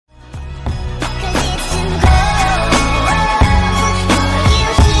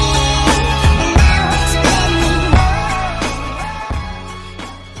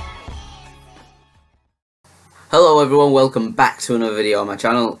Hello everyone, welcome back to another video on my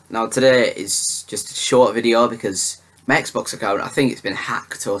channel. Now today is just a short video because my Xbox account, I think it's been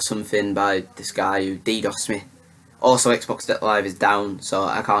hacked or something by this guy who DDoSed me. Also Xbox Live is down, so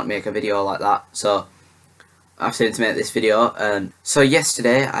I can't make a video like that, so I've decided to make this video. So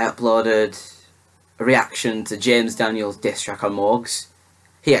yesterday I uploaded a reaction to James Daniel's diss track on Morgs.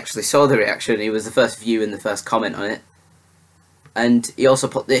 He actually saw the reaction, he was the first view and the first comment on it. And he also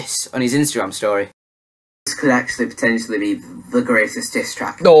put this on his Instagram story. This could actually potentially be the greatest diss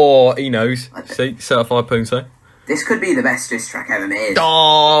track. Oh, he knows. See, certified Punso. This could be the best diss track ever made.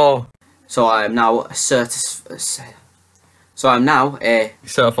 Oh! So I am now a certified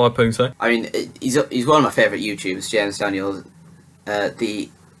Punso. I mean, he's one of my favourite YouTubers, James Daniel. I've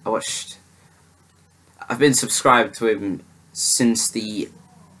been subscribed to him since it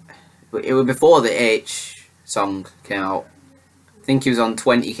was before the H song came out. I think he was on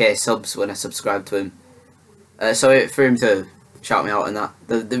 20k subs when I subscribed to him. So for him to shout me out on that,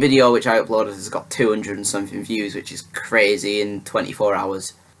 the video which I uploaded has got 200 and something views, which is crazy in 24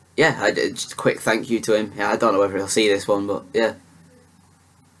 hours. Yeah, just a quick thank you to him. Yeah, I don't know whether he'll see this one, but yeah.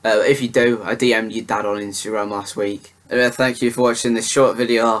 If you do, I DM'd your dad on Instagram last week. Anyway, thank you for watching this short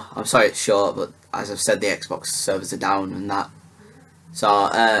video. I'm sorry it's short, but as I've said, the Xbox servers are down and that. So,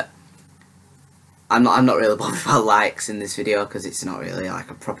 I'm not really bothered about likes in this video because it's not really like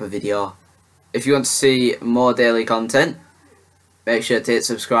a proper video. If you want to see more daily content, make sure to hit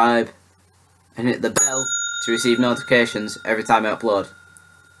subscribe and hit the bell to receive notifications every time I upload.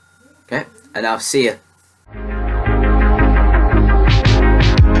 Okay, and I'll see you.